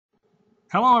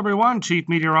Hello everyone, Chief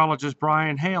Meteorologist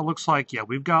Bryan Hale. Looks like,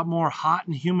 we've got more hot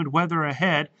and humid weather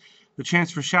ahead. The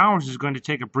chance for showers is going to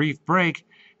take a brief break,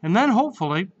 and then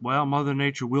hopefully, Mother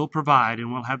Nature will provide,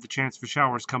 and we'll have the chance for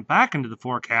showers come back into the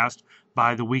forecast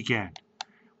by the weekend.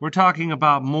 We're talking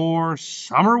about more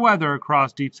summer weather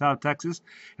across deep South Texas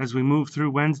as we move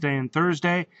through Wednesday and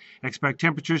Thursday. Expect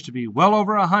temperatures to be well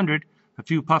over 100, a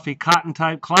few puffy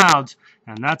cotton-type clouds,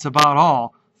 and that's about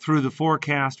all through the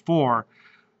forecast for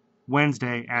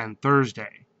Wednesday and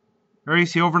Thursday. Very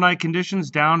easy overnight conditions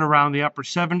down around the upper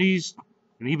 70s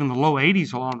and even the low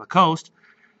 80s along the coast.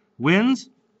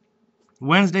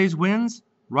 Wednesday's winds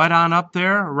right on up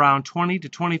there around 20 to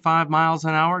 25 miles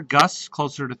an hour. Gusts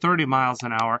closer to 30 miles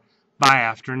an hour by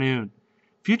afternoon.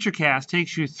 Futurecast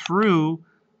takes you through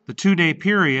the 2-day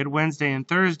period, Wednesday and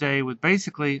Thursday, with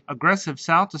basically aggressive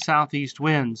south to southeast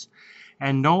winds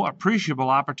and no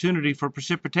appreciable opportunity for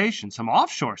precipitation. Some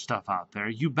offshore stuff out there,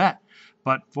 you bet.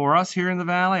 But for us here in the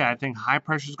valley, I think high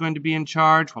pressure is going to be in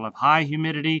charge. We'll have high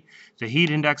humidity. The heat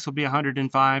index will be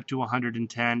 105 to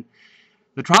 110.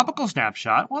 The tropical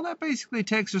snapshot, that basically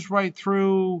takes us right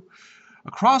through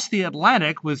across the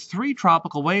Atlantic with 3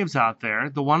 tropical waves out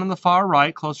there. The one on the far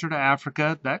right, closer to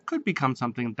Africa, that could become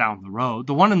something down the road.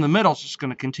 The one in the middle is just going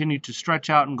to continue to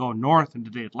stretch out and go north into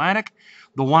the Atlantic.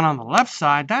 The one on the left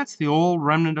side, that's the old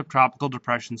remnant of Tropical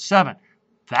Depression 7.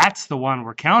 That's the one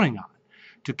we're counting on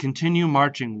to continue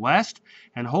marching west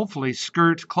and hopefully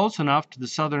skirt close enough to the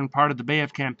southern part of the Bay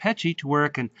of Campeche to where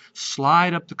it can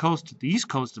slide up the coast to the east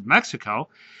coast of Mexico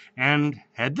and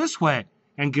head this way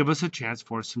and give us a chance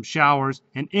for some showers,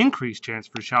 an increased chance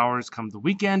for showers come the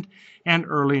weekend and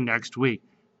early next week.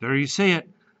 There you see it.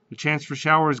 The chance for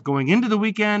showers going into the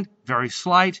weekend, very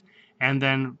slight, and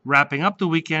then wrapping up the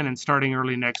weekend and starting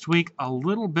early next week, a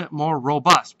little bit more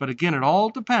robust. But again, it all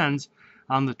depends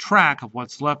on the track of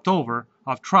what's left over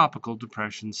of Tropical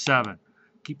Depression 7.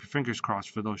 Keep your fingers crossed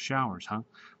for those showers, huh?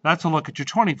 That's a look at your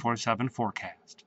 24/7 forecast.